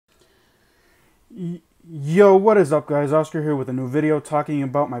Yo, what is up, guys? Oscar here with a new video talking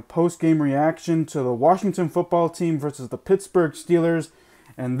about my post-game reaction to the Washington football team versus the Pittsburgh Steelers.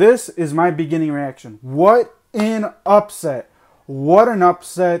 And this is my beginning reaction. What an upset. What an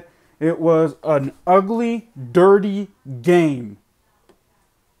upset. It was an ugly, dirty game.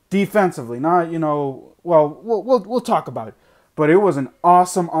 Defensively, not, we'll talk about it. But it was an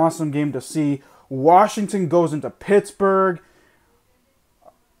awesome, awesome game to see. Washington goes into Pittsburgh.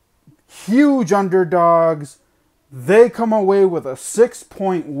 Huge underdogs. They come away with a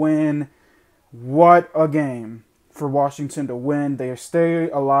 6-point win. What a game for Washington to win. They stay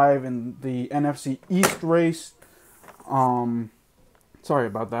alive in the NFC East race. Sorry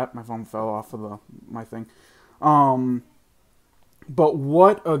about that. My phone fell off of my thing. But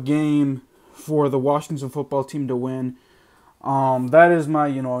what a game for the Washington football team to win. That is my,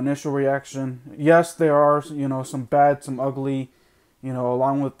 initial reaction. Yes, there are, some bad, some ugly,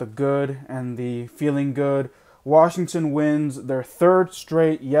 along with the good and the feeling good. Washington wins their third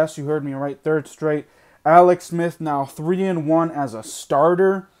straight. Yes, you heard me right. Third straight. Alex Smith now 3-1 as a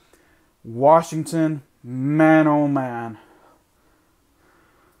starter. Washington, man, oh man.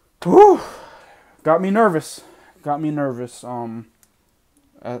 Whew. Got me nervous. In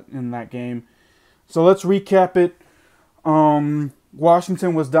that game. So let's recap it.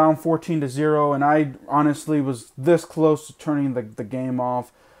 Washington was down 14-0, and I honestly was this close to turning the game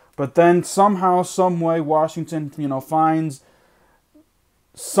off. But then somehow, some way, Washington, finds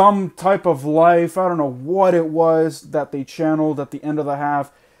some type of life. I don't know what it was that they channeled at the end of the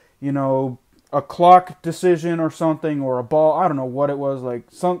half. A clock decision or something, or a ball. I don't know what it was. Like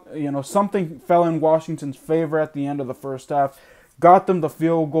something fell in Washington's favor at the end of the first half. Got them the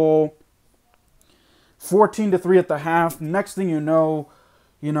field goal. 14-3 at the half. Next thing you know,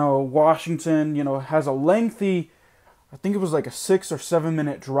 Washington, has a lengthy, I think it was like a 6 or 7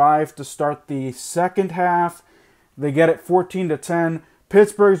 minute drive to start the second half. They get it 14-10.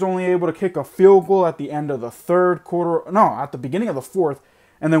 Pittsburgh's only able to kick a field goal at the end of the third quarter. No, at the beginning of the fourth.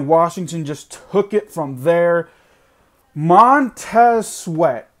 And then Washington just took it from there. Montez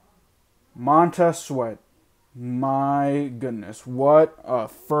Sweat. My goodness. What a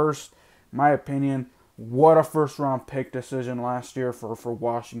first, my opinion, what a first-round pick decision last year for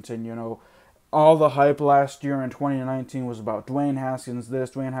Washington. All the hype last year in 2019 was about Dwayne Haskins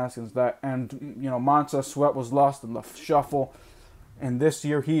this, Dwayne Haskins that, and, Montez Sweat was lost in the shuffle. And this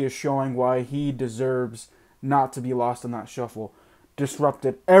year he is showing why he deserves not to be lost in that shuffle.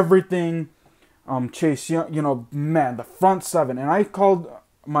 Disrupted everything. Chase Young, man, the front seven. And I called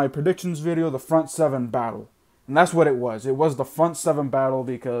my predictions video the front seven battle. And that's what it was. It was the front seven battle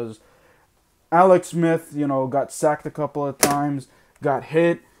because Alex Smith, got sacked a couple of times, got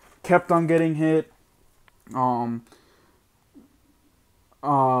hit, kept on getting hit. Let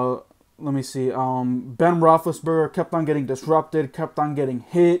me see. Ben Roethlisberger kept on getting disrupted, kept on getting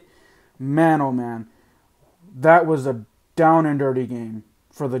hit. Man, oh man, that was a down and dirty game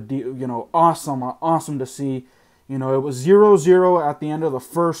for the awesome to see. It was 0-0 at the end of the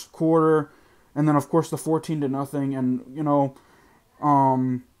first quarter, and then of course the 14-0, and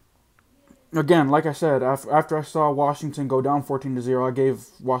again, like I said, after I saw Washington go down 14-0, I gave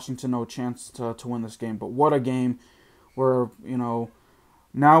Washington no chance to win this game. But what a game where,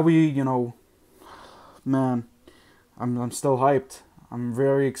 now we, man, I'm still hyped. I'm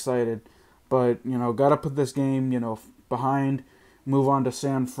very excited. But, got to put this game, behind, move on to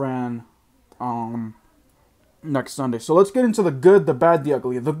San Fran next Sunday. So let's get into the good, the bad, the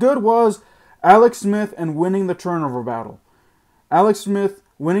ugly. The good was Alex Smith and winning the turnover battle. Alex Smith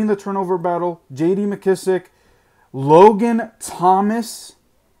winning the turnover battle. J.D. McKissick, Logan Thomas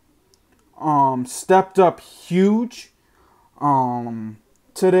stepped up huge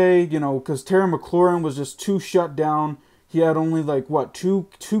today, because Terry McLaurin was just too shut down. He had only two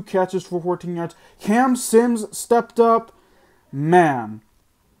catches for 14 yards. Cam Sims stepped up. Man,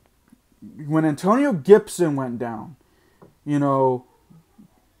 when Antonio Gibson went down, it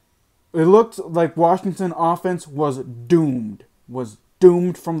looked like Washington offense was doomed.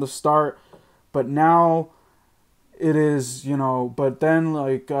 From the start, but now it is, but then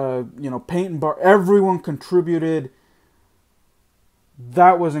Peyton Bar, everyone contributed.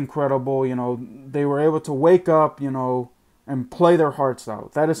 That was incredible. They were able to wake up, and play their hearts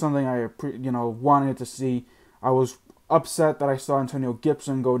out. That is something I, wanted to see. I was upset that I saw Antonio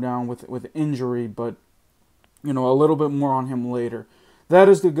Gibson go down with injury, but, a little bit more on him later. That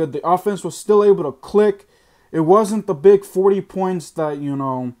is the good. The offense was still able to click. It wasn't the big 40 points that,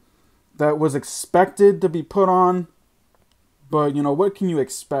 that was expected to be put on. But, what can you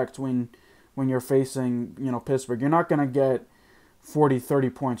expect when you're facing, Pittsburgh? You're not going to get 40, 30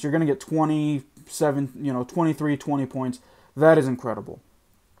 points. You're going to get 20, 23, 20 points. That is incredible.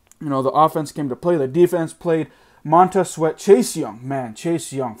 The offense came to play. The defense played. Montez Sweat, Chase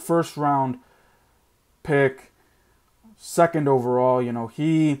Young, first round pick, second overall.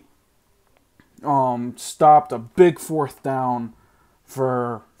 He stopped a big fourth down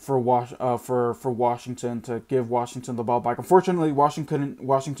for Washington to give Washington the ball back. Unfortunately,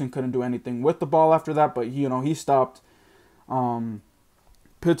 Washington couldn't do anything with the ball after that, but he stopped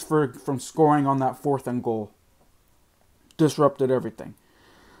Pittsburgh from scoring on that 4th and goal. Disrupted everything.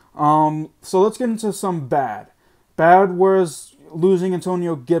 So let's get into some bad. Bad was losing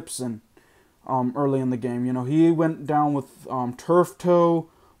Antonio Gibson early in the game. He went down with turf toe,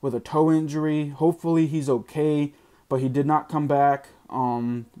 with a toe injury. Hopefully he's okay, but he did not come back.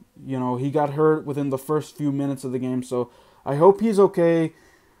 He got hurt within the first few minutes of the game, so I hope he's okay.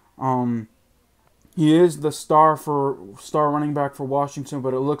 He is the star running back for Washington,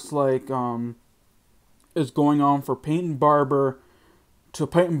 but it looks like it's going on for Peyton Barber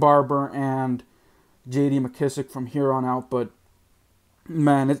and J.D. McKissick from here on out. But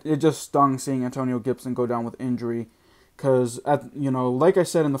man, it just stung seeing Antonio Gibson go down with injury. Because, like I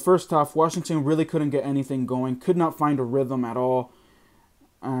said in the first half, Washington really couldn't get anything going, could not find a rhythm at all.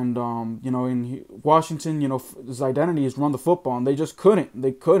 And, in Washington, his identity is run the football, and they just couldn't.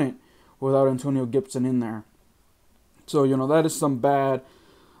 They couldn't without Antonio Gibson in there. So, that is some bad.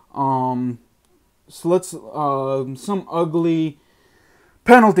 So let's, some ugly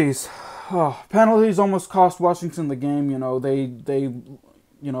penalties. Penalties almost cost Washington the game. They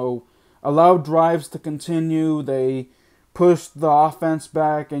allowed drives to continue. They pushed the offense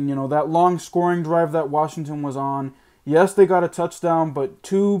back, and that long scoring drive that Washington was on, yes, they got a touchdown, but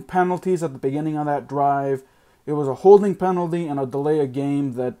 2 penalties at the beginning of that drive. It was a holding penalty and a delay of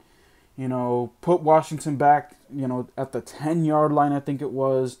game that put Washington back at the 10-yard line, I think it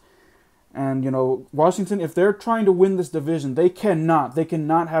was. And Washington, if they're trying to win this division, they cannot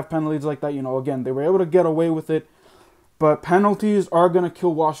have penalties like that. Again, they were able to get away with it, but penalties are going to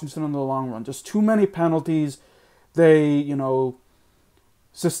kill Washington in the long run. Just too many penalties. They,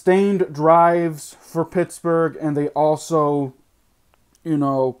 sustained drives for Pittsburgh, and they also,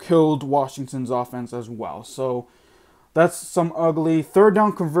 killed Washington's offense as well. So that's some ugly. 3rd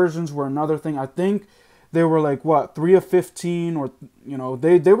down conversions were another thing. I think they were 3 of 15, or,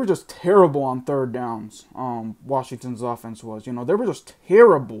 they were just terrible on 3rd downs. Washington's offense was, they were just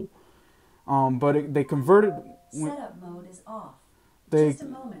terrible. But they converted. Setup mode is off. Just a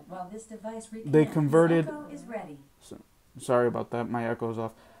moment while this device reconnects. They converted. Echo is ready. Sorry about that. My echo's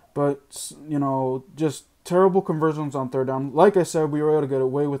off. But, just terrible conversions on 3rd down. Like I said, we were able to get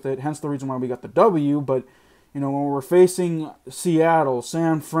away with it. Hence the reason why we got the W. But, when we're facing Seattle,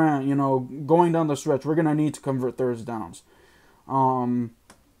 San Fran, going down the stretch, we're going to need to convert 3rd downs.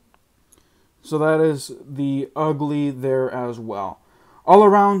 So that is the ugly there as well. All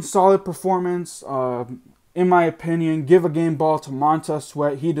around, solid performance. In my opinion, give a game ball to Montez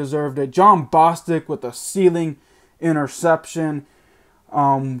Sweat. He deserved it. John Bostic with a ceiling interception.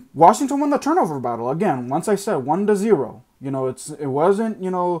 Washington won the turnover battle. Again, once I said 1-0. It wasn't,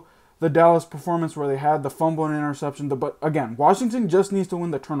 the Dallas performance where they had the fumble and interception. But again, Washington just needs to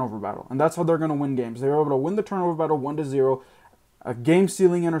win the turnover battle. And that's how they're going to win games. They were able to win the turnover battle 1-0. A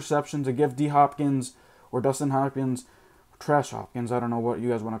game-sealing interception to give D. Hopkins or Dustin Hopkins, Trash Hopkins, I don't know what you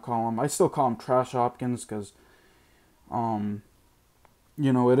guys want to call him. I still call him Trash Hopkins because,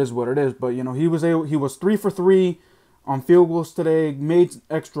 it is what it is. But, he was 3 for 3 on field goals today, made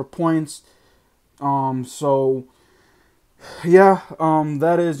extra points. So, yeah,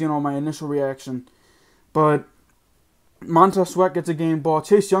 that is, my initial reaction. But Montez Sweat gets a game ball.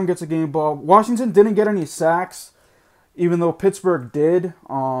 Chase Young gets a game ball. Washington didn't get any sacks, even though Pittsburgh did.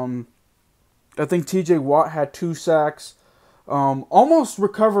 I think T.J. Watt had 2 sacks. Almost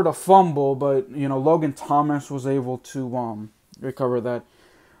recovered a fumble, but, Logan Thomas was able to recover that.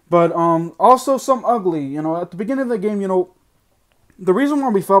 But also some ugly, at the beginning of the game, the reason why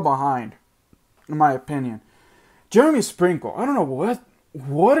we fell behind, in my opinion, Jeremy Sprinkle, I don't know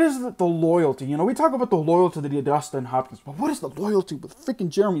what is the loyalty. We talk about the loyalty to Dustin Hopkins, but what is the loyalty with freaking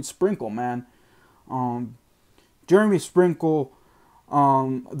Jeremy Sprinkle, man? Jeremy Sprinkle,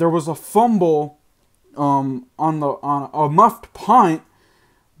 there was a fumble on a muffed punt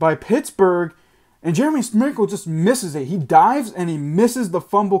by Pittsburgh, and Jeremy Sprinkle just misses it. He dives and he misses the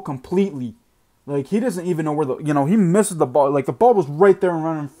fumble completely. He doesn't even know where he misses the ball. The ball was right there and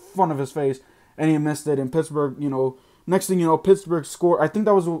right in front of his face, and he missed it. And Pittsburgh, next thing you know, Pittsburgh scored. I think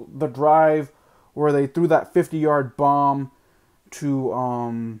that was the drive where they threw that 50-yard bomb to,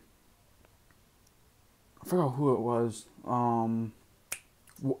 I forgot who it was.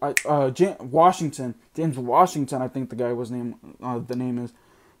 Washington, James Washington, I think the guy was named. The name is.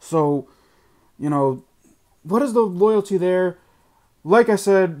 So, what is the loyalty there? Like I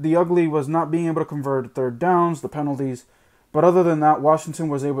said, the ugly was not being able to convert third downs, the penalties. But other than that, Washington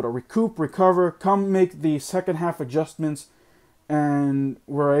was able to recover, come make the second half adjustments, and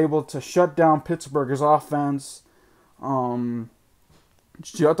were able to shut down Pittsburgh's offense.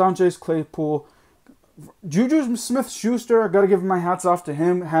 Shut down Chase Claypool. Juju Smith-Schuster, I got to give my hats off to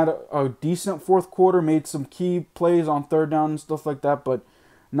him. Had a decent fourth quarter, made some key plays on third down and stuff like that, but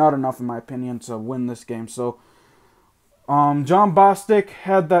not enough, in my opinion, to win this game. So, John Bostic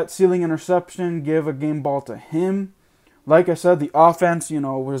had that ceiling interception, give a game ball to him. Like I said, the offense,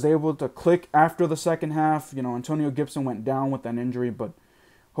 was able to click after the second half. Antonio Gibson went down with an injury, but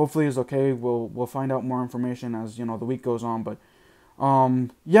hopefully he's okay. We'll find out more information as, the week goes on. But,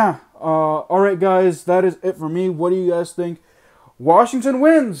 yeah. All right, guys, that is it for me. What do you guys think? Washington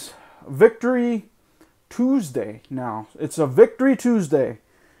wins. Victory Tuesday now. It's a Victory Tuesday.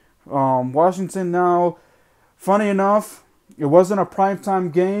 Washington now, funny enough, it wasn't a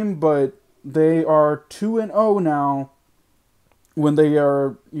primetime game, but they are 2-0 now when they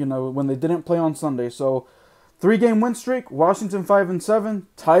are, when they didn't play on Sunday. So, 3-game win streak, Washington 5-7,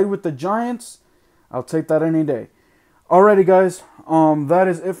 tied with the Giants. I'll take that any day. Alrighty, guys, that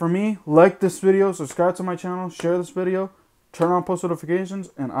is it for me. Like this video, subscribe to my channel, share this video, turn on post notifications,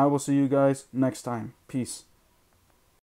 and I will see you guys next time. Peace.